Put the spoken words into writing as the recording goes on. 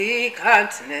Three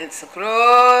continents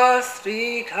across,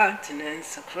 three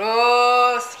continents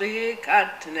across, three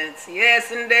continents.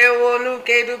 Yes, and they won't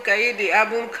do kaidi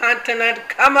abum continent.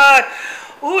 Come on,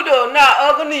 Udo na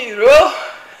ogniro.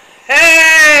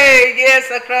 Hey,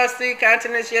 yes, across three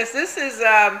continents. Yes, this is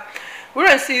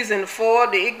we're in season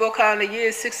 4. The Igbo calendar year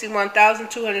is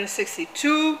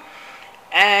 61,262.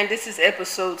 And this is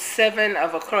episode 7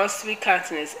 of Across Three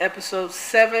Continents. Episode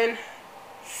 7,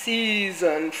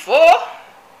 season 4.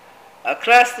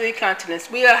 Across Three Continents.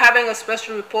 We are having a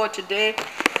special report today.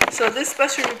 So this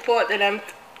special report that I'm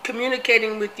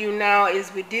communicating with you now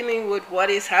is we're dealing with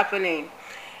what is happening.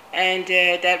 And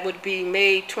that would be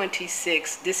May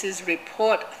 26. This is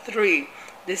report 3.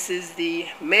 This is the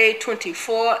May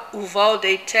 24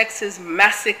 Uvalde, Texas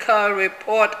massacre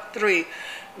report 3.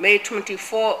 May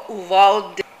 24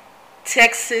 Uvalde,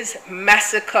 Texas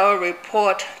massacre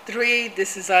report 3.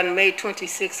 This is on May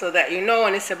 26, so that you know,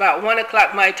 and it's about 1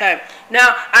 o'clock my time.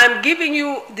 Now, I'm giving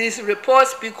you these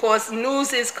reports because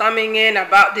news is coming in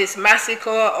about this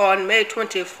massacre on May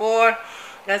 24.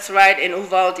 That's right, in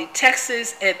Uvalde,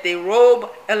 Texas, at the Robe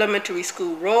Elementary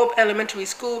School. Robe Elementary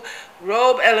School,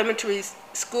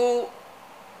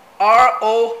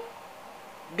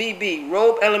 R-O-B-B,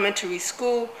 Robe Elementary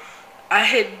School. I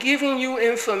had given you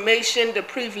information the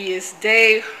previous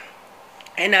day,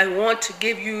 and I want to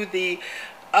give you the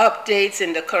updates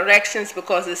and the corrections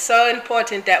because it's so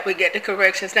important that we get the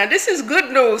corrections. Now, this is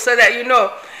good news so that you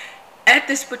know. At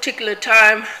this particular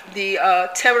time, the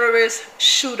terrorist,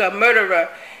 shooter, murderer,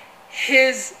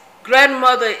 his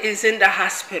grandmother is in the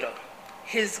hospital.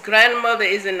 His grandmother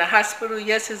is in the hospital.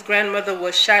 Yes, his grandmother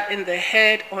was shot in the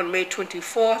head on May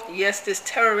 24th. Yes, this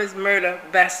terrorist murder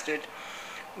bastard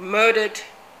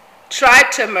tried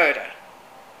to murder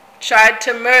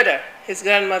his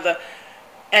grandmother.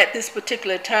 At this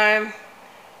particular time,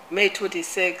 May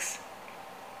 26th,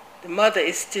 the mother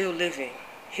is still living.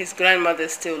 His grandmother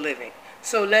is still living.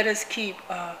 So let us keep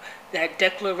that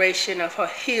declaration of her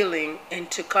healing and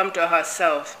to come to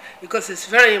herself, because it's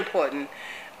very important.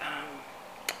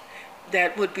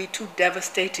 That would be too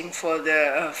devastating for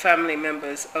the family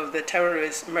members of the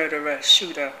terrorist murderer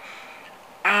shooter.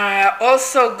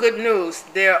 Also, good news,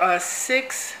 there are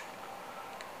 6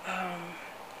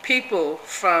 people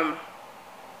from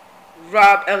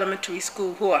Robe Elementary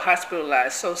School who are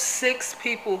hospitalized. So 6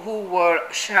 people who were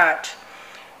shot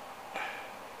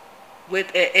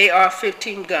with an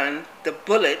AR-15 gun, the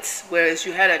bullets, whereas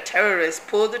you had a terrorist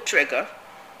pull the trigger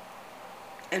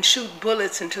and shoot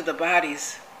bullets into the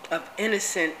bodies of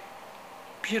innocent,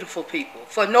 beautiful people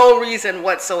for no reason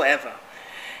whatsoever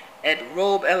at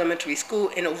Robe Elementary School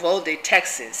in Uvalde,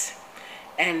 Texas.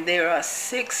 And there are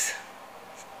 6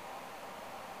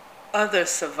 other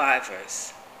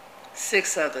survivors.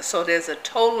 6 others. So there's a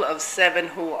total of 7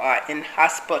 who are in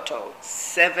hospital.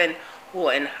 7 who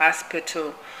are in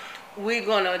hospital. We're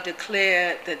going to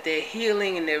declare that their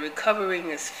healing and their recovering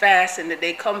is fast and that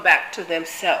they come back to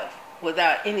themselves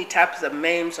without any types of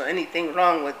maims or anything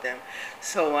wrong with them.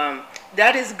 So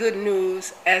that is good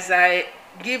news. As I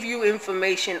give you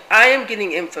information, I am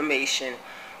getting information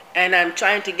and I'm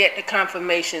trying to get the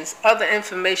confirmations. Other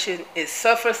information is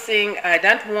surfacing. I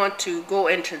don't want to go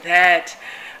into that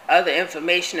other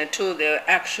information until there are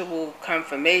actual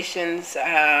confirmations.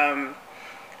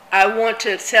 I want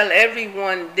to tell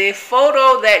everyone the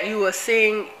photo that you are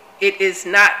seeing, it is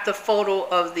not the photo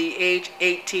of the age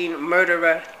 18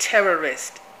 murderer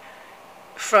terrorist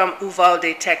from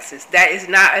Uvalde, Texas. That is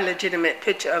not a legitimate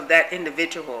picture of that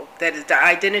individual. That is, the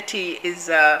identity is,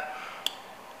 it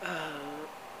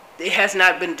has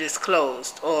not been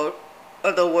disclosed or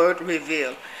the word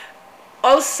revealed.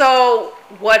 Also,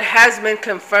 what has been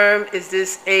confirmed is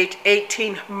this age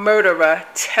 18 murderer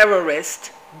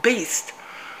terrorist beast.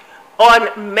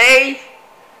 On May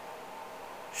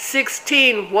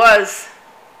 16 was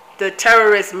the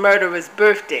terrorist murderer's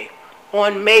birthday.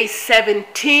 On May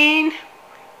 17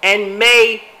 and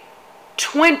May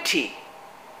 20,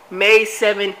 May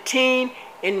 17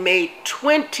 and May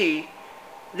 20,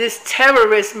 this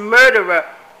terrorist murderer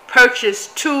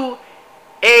purchased 2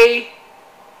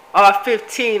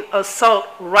 AR-15 assault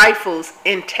rifles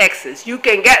in Texas. You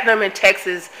can get them in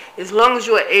Texas as long as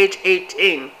you're age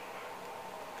 18.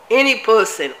 Any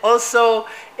person. Also,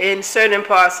 in certain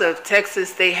parts of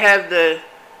Texas, they have the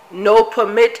no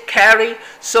permit carry.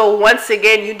 So once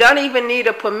again, you don't even need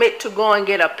a permit to go and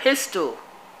get a pistol.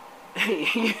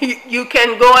 You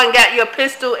can go and get your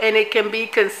pistol and it can be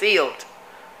concealed.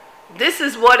 This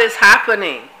is what is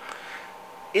happening.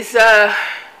 It's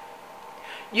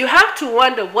you have to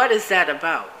wonder, what is that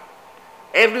about?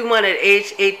 Everyone at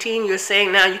age 18, you're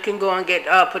saying now you can go and get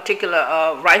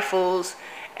particular rifles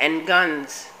and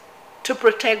guns. To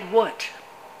protect what?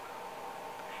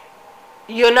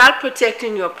 You're not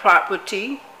protecting your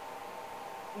property.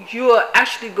 You're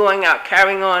actually going out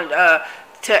carrying on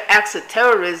acts of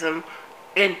terrorism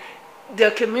in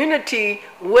the community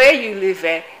where you live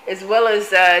at, as well as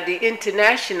the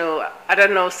international, I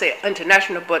don't know, say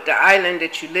international, but the island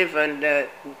that you live on,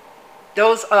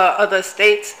 those other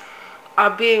states are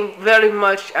being very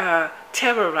much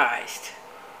terrorized.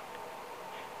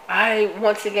 I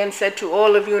once again said to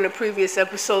all of you in a previous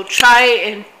episode, try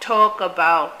and talk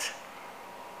about,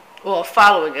 or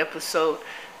following episode,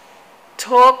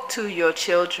 talk to your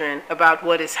children about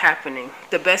what is happening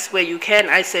the best way you can.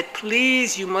 I said,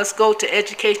 please, you must go to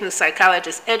educational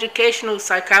psychologists. Educational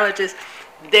psychologists,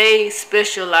 they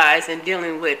specialize in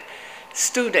dealing with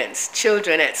students,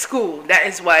 children at school. That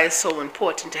is why it's so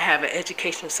important to have an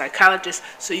educational psychologist,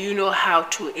 so you know how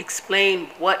to explain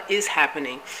what is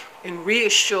happening and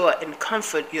reassure and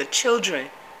comfort your children.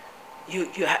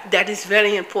 That is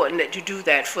very important that you do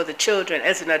that for the children.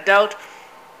 As an adult,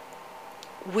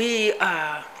 we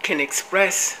can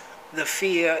express the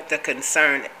fear, the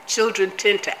concern. Children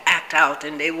tend to act out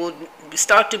and they will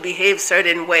start to behave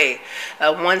certain way.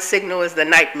 One signal is the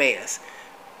nightmares.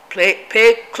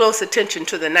 Pay close attention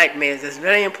to the nightmares. It's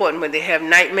very important when they have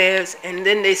nightmares, and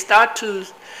then they start to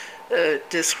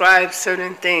describe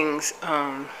certain things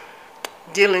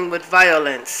dealing with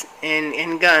violence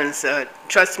and guns.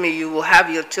 Trust me, you will have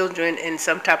your children in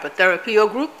some type of therapy or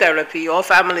group therapy or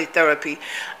family therapy.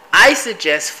 I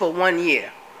suggest for 1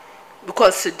 year,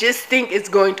 because to just think it's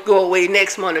going to go away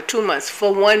next month or 2 months,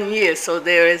 for 1 year, so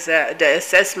there is the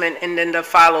assessment and then the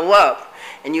follow-up,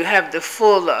 and you have the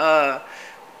full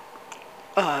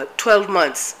 12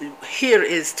 months. Here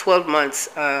is 12 months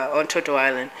on Turtle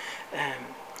Island.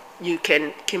 You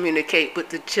can communicate with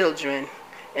the children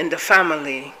and the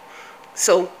family,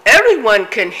 so everyone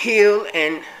can heal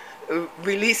and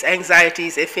release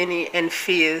anxieties, if any, and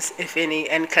fears, if any,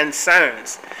 and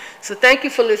concerns. So thank you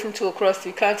for listening to Across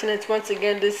Three Continents. Once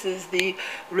again, this is the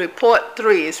Report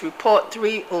 3. It's Report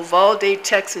 3, Uvalde,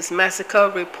 Texas Massacre,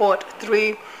 Report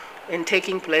 3, and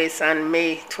taking place on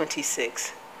May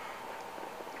 26th.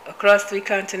 Across Three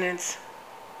Continents,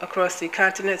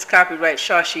 copyright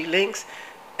Shashi Links,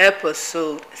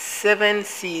 Episode 7,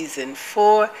 Season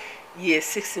 4, Year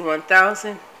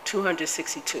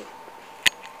 61,262.